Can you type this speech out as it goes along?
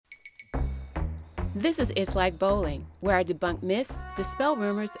This is It's Like Bowling, where I debunk myths, dispel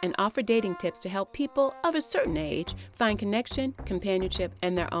rumors, and offer dating tips to help people of a certain age find connection, companionship,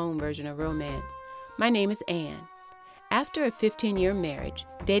 and their own version of romance. My name is Anne. After a 15-year marriage,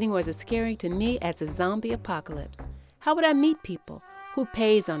 dating was as scary to me as a zombie apocalypse. How would I meet people? Who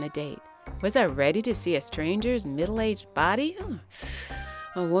pays on a date? Was I ready to see a stranger's middle-aged body?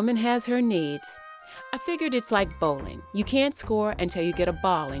 A woman has her needs. I figured it's like bowling. You can't score until you get a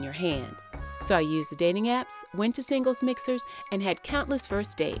ball in your hands. So I used the dating apps, went to singles mixers, and had countless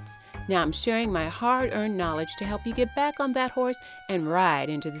first dates. Now I'm sharing my hard-earned knowledge to help you get back on that horse and ride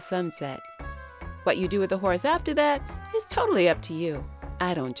into the sunset. What you do with the horse after that is totally up to you.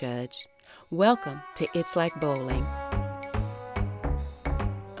 I don't judge. Welcome to It's Like Bowling.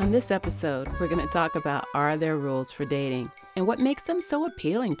 On this episode, we're going to talk about are there rules for dating and what makes them so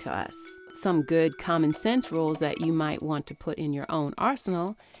appealing to us. Some good common sense rules that you might want to put in your own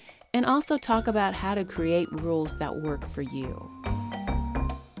arsenal, and also talk about how to create rules that work for you.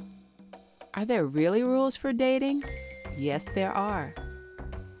 Are there really rules for dating? Yes, there are.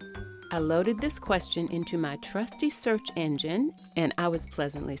 I loaded this question into my trusty search engine, and I was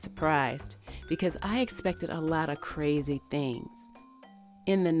pleasantly surprised because I expected a lot of crazy things.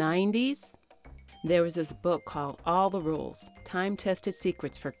 In the 90s, there was this book called All the Rules, Time-Tested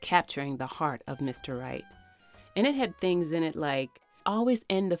Secrets for Capturing the Heart of Mr. Right. And it had things in it like, always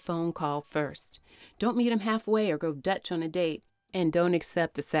end the phone call first. Don't meet him halfway or go Dutch on a date. And don't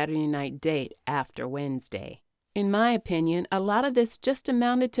accept a Saturday night date after Wednesday. In my opinion, a lot of this just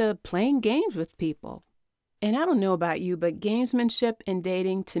amounted to playing games with people. And I don't know about you, but gamesmanship and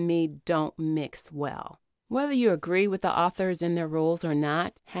dating to me don't mix well. Whether you agree with the authors and their rules or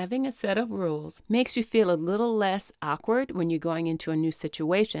not, having a set of rules makes you feel a little less awkward when you're going into a new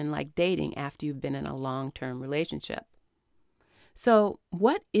situation like dating after you've been in a long-term relationship. So,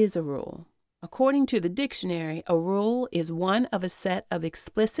 what is a rule? According to the dictionary, a rule is one of a set of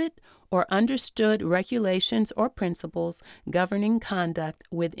explicit or understood regulations or principles governing conduct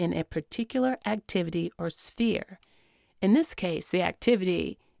within a particular activity or sphere. In this case, the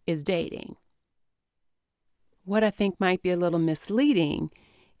activity is dating. What I think might be a little misleading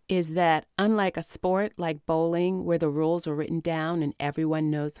is that unlike a sport like bowling where the rules are written down and everyone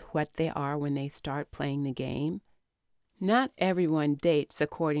knows what they are when they start playing the game, not everyone dates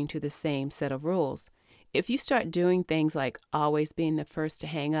according to the same set of rules. If you start doing things like always being the first to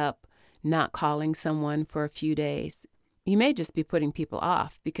hang up, not calling someone for a few days, you may just be putting people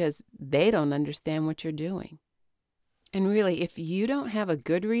off because they don't understand what you're doing. And really, if you don't have a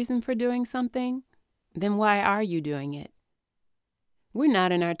good reason for doing something, then why are you doing it? We're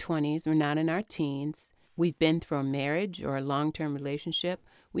not in our 20s, we're not in our teens. We've been through a marriage or a long-term relationship.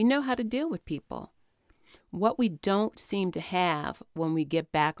 We know how to deal with people. What we don't seem to have when we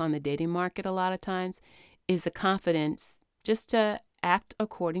get back on the dating market a lot of times is the confidence just to act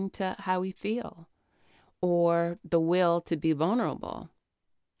according to how we feel or the will to be vulnerable.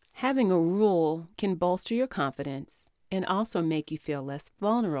 Having a rule can bolster your confidence and also make you feel less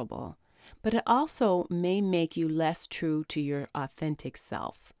vulnerable, but it also may make you less true to your authentic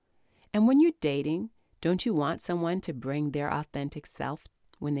self. And when you're dating, don't you want someone to bring their authentic self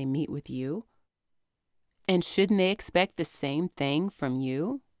when they meet with you? And shouldn't they expect the same thing from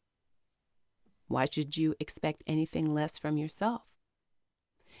you? Why should you expect anything less from yourself?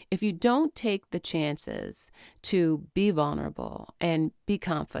 If you don't take the chances to be vulnerable and be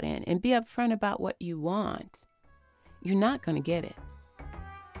confident and be upfront about what you want, you're not going to get it.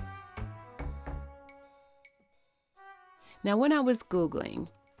 Now, when I was Googling,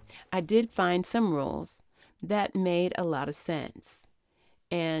 I did find some rules that made a lot of sense.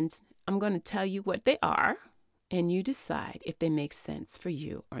 And I'm going to tell you what they are, and you decide if they make sense for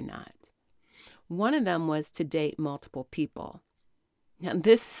you or not. One of them was to date multiple people. Now,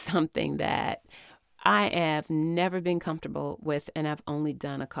 this is something that I have never been comfortable with, and I've only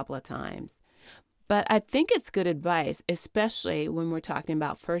done a couple of times. But I think it's good advice, especially when we're talking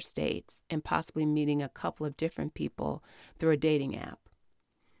about first dates and possibly meeting a couple of different people through a dating app.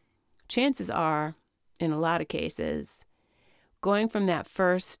 Chances are, in a lot of cases, going from that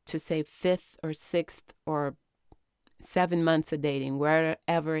first to, say, 5th or 6th or 7 months of dating,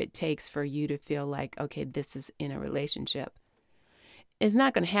 wherever it takes for you to feel like, okay, this is in a relationship, is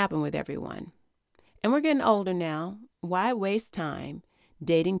not going to happen with everyone. And we're getting older now. Why waste time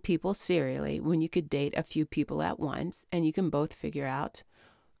dating people serially when you could date a few people at once and you can both figure out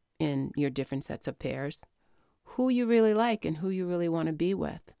in your different sets of pairs who you really like and who you really want to be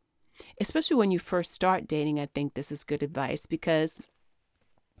with? Especially when you first start dating, I think this is good advice because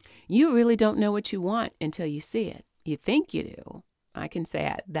you really don't know what you want until you see it. You think you do, I can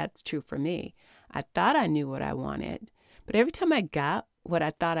say that's true for me. I thought I knew what I wanted, but every time I got what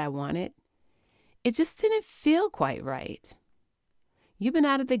I thought I wanted, it just didn't feel quite right. You've been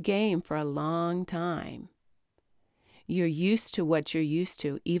out of the game for a long time. You're used to what you're used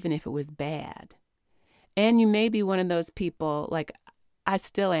to, even if it was bad. And you may be one of those people, like I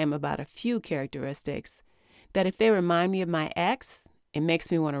still am about a few characteristics, that if they remind me of my ex, it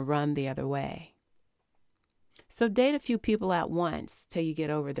makes me want to run the other way. So date a few people at once till you get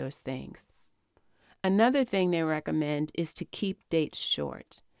over those things. Another thing they recommend is to keep dates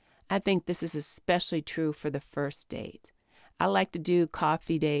short. I think this is especially true for the first date. I like to do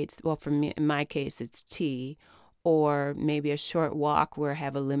coffee dates. Well, for me, in my case, it's tea, or maybe a short walk where I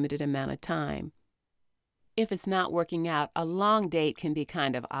have a limited amount of time. If it's not working out, a long date can be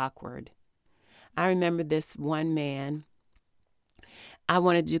kind of awkward. I remember this one man. I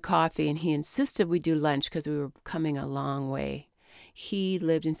wanted to do coffee, and he insisted we do lunch because we were coming a long way. He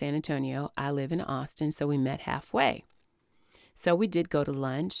lived in San Antonio. I live in Austin, so we met halfway. So we did go to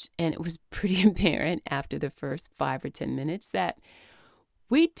lunch, and it was pretty apparent after the first 5 or 10 minutes that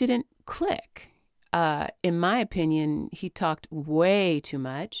we didn't click. In my opinion, he talked way too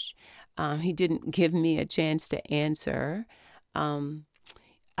much. He didn't give me a chance to answer.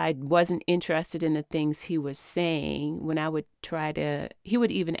 I wasn't interested in the things he was saying. When I would he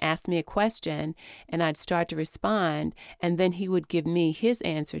would even ask me a question, and I'd start to respond, and then he would give me his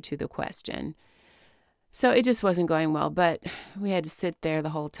answer to the question. So it just wasn't going well, but we had to sit there the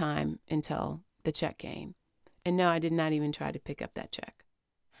whole time until the check came. And no, I did not even try to pick up that check.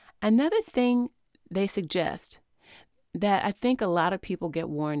 Another thing they suggest that I think a lot of people get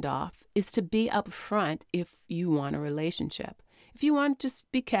warned off is to be upfront if you want a relationship. If you want to just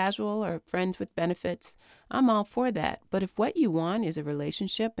be casual or friends with benefits, I'm all for that. But if what you want is a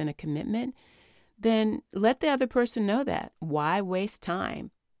relationship and a commitment, then let the other person know that. Why waste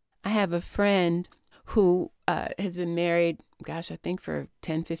time? I have a friend who has been married, I think for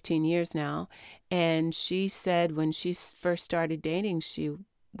 10, 15 years now. And she said when she first started dating, she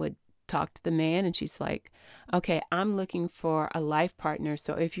would talk to the man and she's like, okay, I'm looking for a life partner.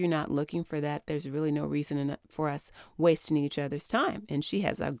 So if you're not looking for that, there's really no reason for us wasting each other's time. And she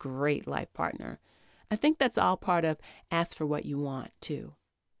has a great life partner. I think that's all part of ask for what you want too.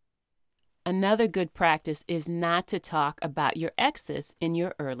 Another good practice is not to talk about your exes in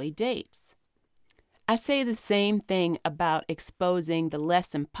your early dates. I say the same thing about exposing the less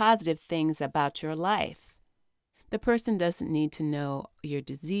than positive things about your life. The person doesn't need to know your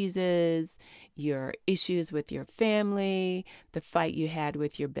diseases, your issues with your family, the fight you had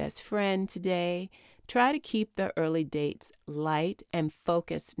with your best friend today. Try to keep the early dates light and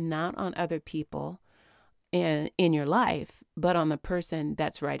focused not on other people in your life, but on the person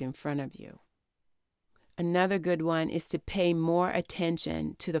that's right in front of you. Another good one is to pay more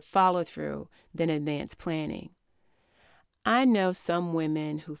attention to the follow-through than advanced planning. I know some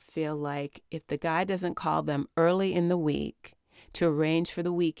women who feel like if the guy doesn't call them early in the week to arrange for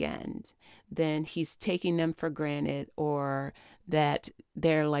the weekend, then he's taking them for granted, or that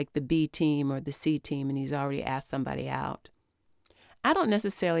they're like the B team or the C team and he's already asked somebody out. I don't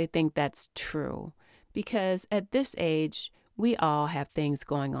necessarily think that's true because at this age, we all have things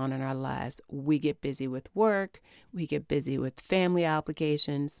going on in our lives. We get busy with work, we get busy with family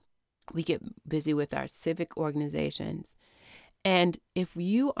obligations, we get busy with our civic organizations. And if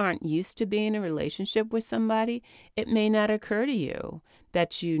you aren't used to being in a relationship with somebody, it may not occur to you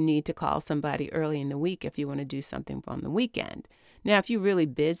that you need to call somebody early in the week if you want to do something on the weekend. Now, if you're really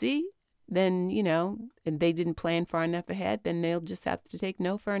busy, then, and they didn't plan far enough ahead, then they'll just have to take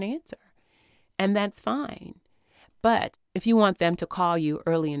no for an answer. And that's fine. But if you want them to call you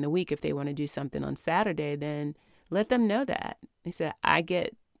early in the week if they want to do something on Saturday, then let them know that. They say, I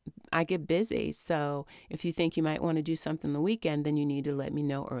get busy, so if you think you might want to do something on the weekend, then you need to let me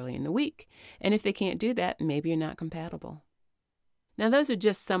know early in the week. And if they can't do that, maybe you're not compatible. Now, those are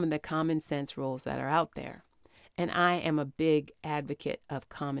just some of the common sense rules that are out there. And I am a big advocate of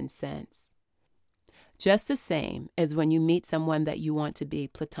common sense. Just the same as when you meet someone that you want to be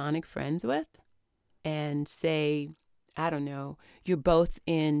platonic friends with and say, I don't know, you're both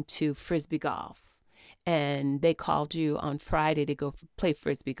into Frisbee golf, and they called you on Friday to go play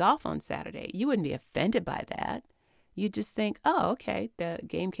Frisbee golf on Saturday. You wouldn't be offended by that. You just think, oh, okay, the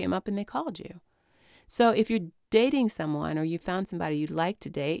game came up and they called you. So if you're dating someone or you found somebody you'd like to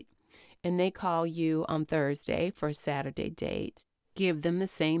date and they call you on Thursday for a Saturday date, give them the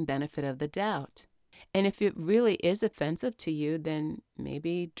same benefit of the doubt. And if it really is offensive to you, then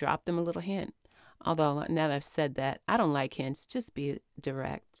maybe drop them a little hint. Although now that I've said that, I don't like hints. Just be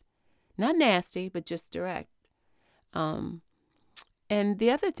direct. Not nasty, but just direct. And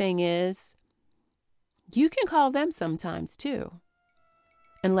the other thing is, you can call them sometimes too,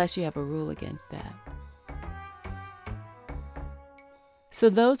 unless you have a rule against that. So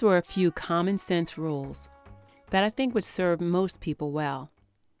those were a few common sense rules that I think would serve most people well.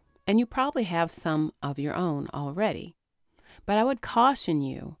 And you probably have some of your own already. But I would caution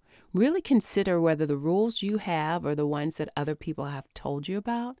you, really consider whether the rules you have or the ones that other people have told you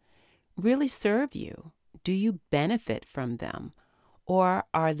about really serve you. Do you benefit from them? Or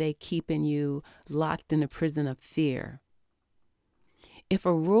are they keeping you locked in a prison of fear? If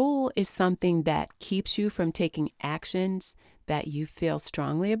a rule is something that keeps you from taking actions that you feel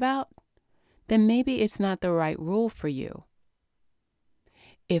strongly about, then maybe it's not the right rule for you.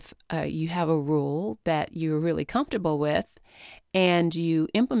 If you have a rule that you're really comfortable with and you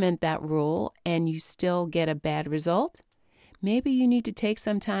implement that rule and you still get a bad result, maybe you need to take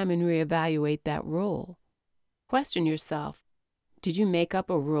some time and reevaluate that rule. Question yourself, did you make up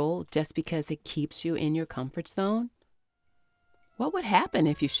a rule just because it keeps you in your comfort zone? What would happen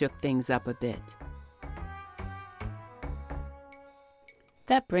if you shook things up a bit?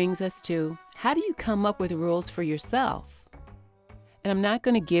 That brings us to, how do you come up with rules for yourself? And I'm not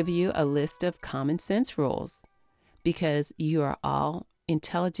going to give you a list of common sense rules because you are all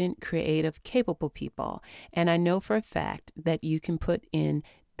intelligent, creative, capable people. And I know for a fact that you can put in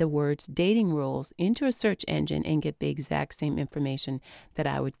the words dating rules into a search engine and get the exact same information that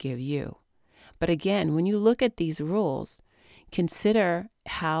I would give you. But again, when you look at these rules, consider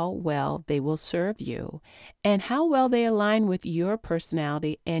how well they will serve you and how well they align with your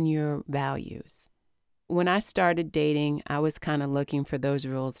personality and your values. When I started dating, I was kind of looking for those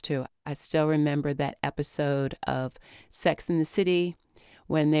rules too. I still remember that episode of Sex and the City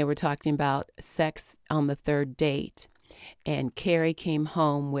when they were talking about sex on the third date. And Carrie came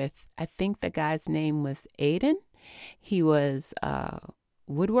home with, I think the guy's name was Aiden. He was a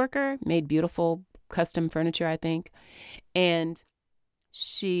woodworker, made beautiful custom furniture, I think. And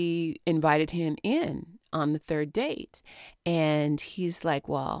she invited him in on the third date. And he's like,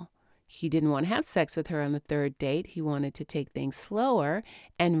 well, he didn't want to have sex with her on the third date. He wanted to take things slower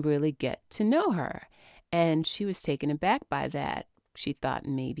and really get to know her. And she was taken aback by that. She thought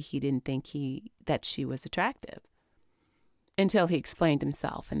maybe he didn't think that she was attractive until he explained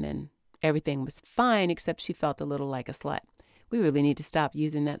himself. And then everything was fine, except she felt a little like a slut. We really need to stop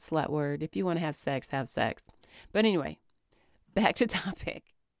using that slut word. If you want to have sex, have sex. But anyway, back to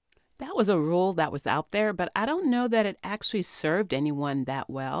topic. That was a rule that was out there, but I don't know that it actually served anyone that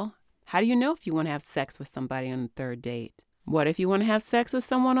well. How do you know if you want to have sex with somebody on the third date? What if you want to have sex with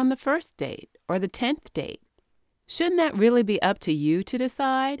someone on the first date or the 10th date? Shouldn't that really be up to you to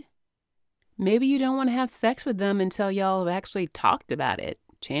decide? Maybe you don't want to have sex with them until y'all have actually talked about it.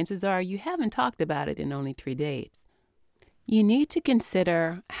 Chances are you haven't talked about it in only 3 dates. You need to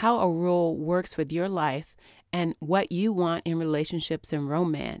consider how a rule works with your life and what you want in relationships and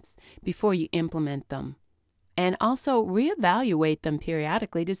romance before you implement them. And also reevaluate them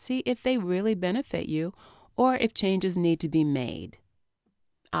periodically to see if they really benefit you or if changes need to be made.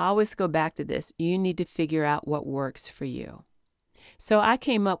 I always go back to this. You need to figure out what works for you. So I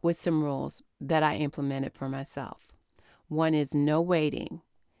came up with some rules that I implemented for myself. One is no waiting.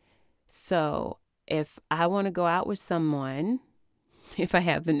 So if I want to go out with someone, if I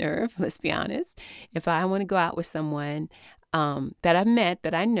have the nerve, let's be honest, if I want to go out with someone that I've met,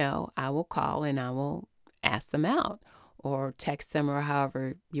 that I know, I will call and I will ask them out or text them or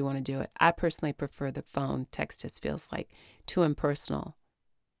however you want to do it. I personally prefer the phone. Text just feels like too impersonal.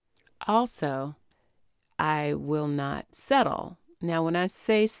 Also, I will not settle. Now, when I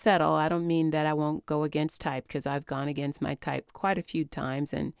say settle, I don't mean that I won't go against type, because I've gone against my type quite a few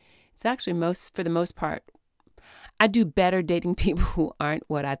times, and it's actually for the most part, I do better dating people who aren't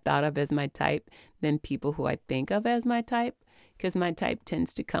what I thought of as my type than people who I think of as my type, because my type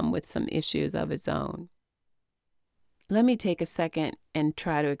tends to come with some issues of its own. Let me take a second and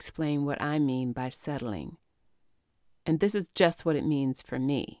try to explain what I mean by settling. And this is just what it means for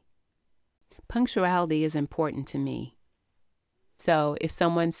me. Punctuality is important to me. So if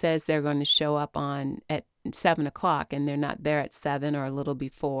someone says they're going to show up at 7 o'clock and they're not there at 7 or a little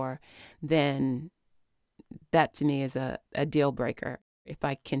before, then that to me is a deal breaker. If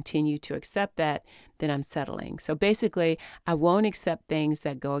I continue to accept that, then I'm settling. So basically, I won't accept things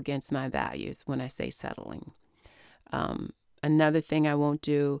that go against my values when I say settling. Another thing I won't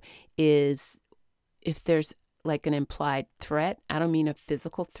do is if there's like an implied threat. I don't mean a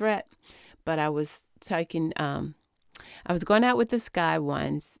physical threat, but I was going out with this guy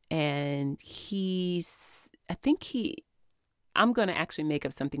once, and I'm going to actually make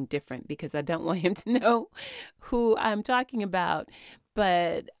up something different because I don't want him to know who I'm talking about.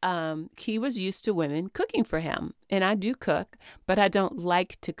 But he was used to women cooking for him. And I do cook, but I don't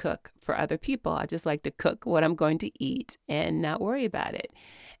like to cook for other people. I just like to cook what I'm going to eat and not worry about it.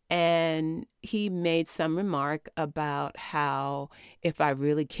 And he made some remark about how if I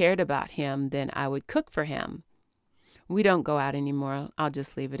really cared about him, then I would cook for him. We don't go out anymore. I'll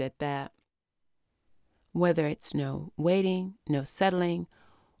just leave it at that. Whether it's no waiting, no settling,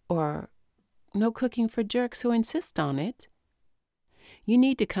 or no cooking for jerks who insist on it, you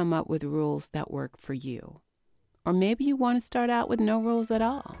need to come up with rules that work for you. Or maybe you want to start out with no rules at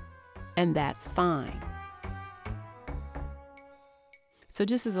all, and that's fine. So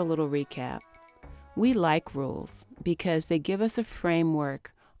just as a little recap, we like rules because they give us a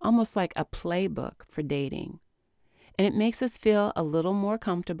framework, almost like a playbook for dating. And it makes us feel a little more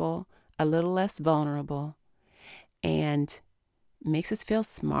comfortable, a little less vulnerable, and makes us feel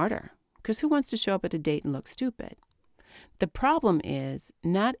smarter. Because who wants to show up at a date and look stupid? The problem is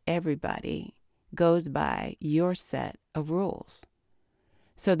not everybody goes by your set of rules.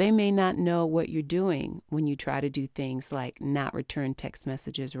 So they may not know what you're doing when you try to do things like not return text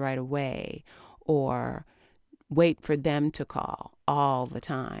messages right away or wait for them to call all the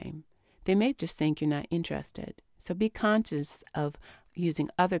time. They may just think you're not interested. So be conscious of using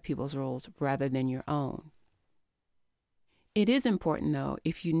other people's rules rather than your own. It is important, though,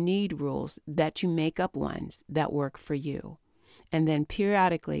 if you need rules, that you make up ones that work for you, and then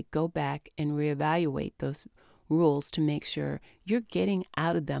periodically go back and reevaluate those rules to make sure you're getting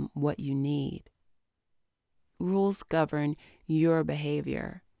out of them what you need. Rules govern your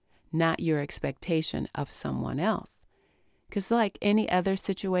behavior, not your expectation of someone else. Because like any other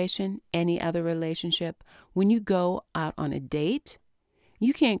situation, any other relationship, when you go out on a date,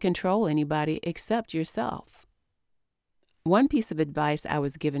 you can't control anybody except yourself. One piece of advice I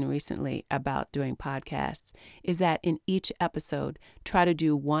was given recently about doing podcasts is that in each episode, try to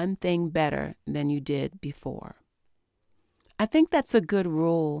do one thing better than you did before. I think that's a good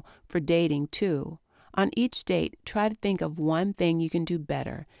rule for dating too. On each date, try to think of one thing you can do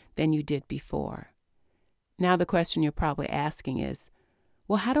better than you did before. Now the question you're probably asking is,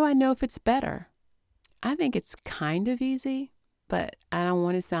 well, how do I know if it's better? I think it's kind of easy, but I don't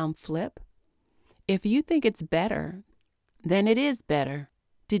want to sound flip. If you think it's better, then it is better.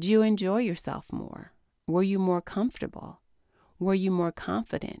 Did you enjoy yourself more? Were you more comfortable? Were you more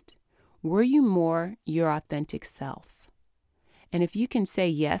confident? Were you more your authentic self? And if you can say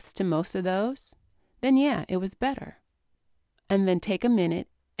yes to most of those, then yeah, it was better. And then take a minute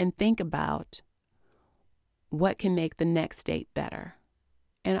and think about what can make the next date better.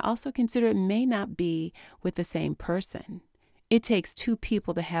 And also consider it may not be with the same person. It takes two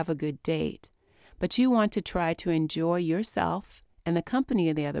people to have a good date, but you want to try to enjoy yourself and the company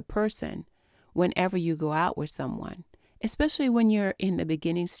of the other person whenever you go out with someone, especially when you're in the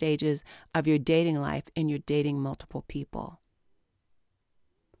beginning stages of your dating life and you're dating multiple people.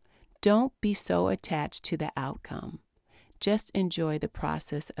 Don't be so attached to the outcome. Just enjoy the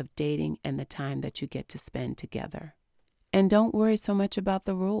process of dating and the time that you get to spend together. And don't worry so much about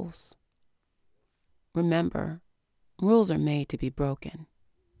the rules. Remember, rules are made to be broken.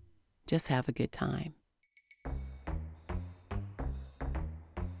 Just have a good time.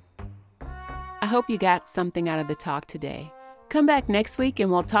 I hope you got something out of the talk today. Come back next week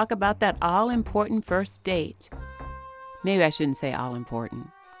and we'll talk about that all-important first date. Maybe I shouldn't say all-important.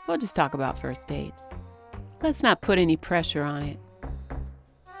 We'll just talk about first dates. Let's not put any pressure on it.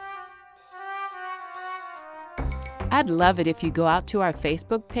 I'd love it if you go out to our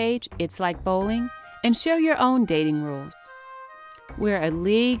Facebook page, It's Like Bowling, and share your own dating rules. We're a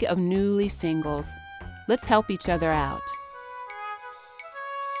league of newly singles. Let's help each other out.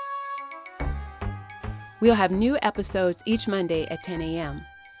 We'll have new episodes each Monday at 10 a.m.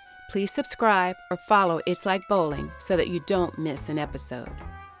 Please subscribe or follow It's Like Bowling so that you don't miss an episode.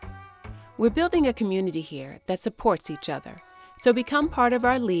 We're building a community here that supports each other, so become part of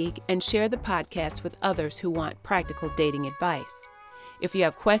our league and share the podcast with others who want practical dating advice. If you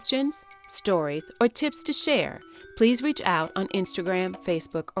have questions, stories, or tips to share, please reach out on Instagram,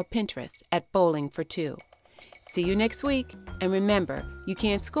 Facebook, or Pinterest at Bowling for Two. See you next week, and remember, you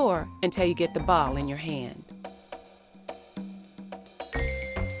can't score until you get the ball in your hand.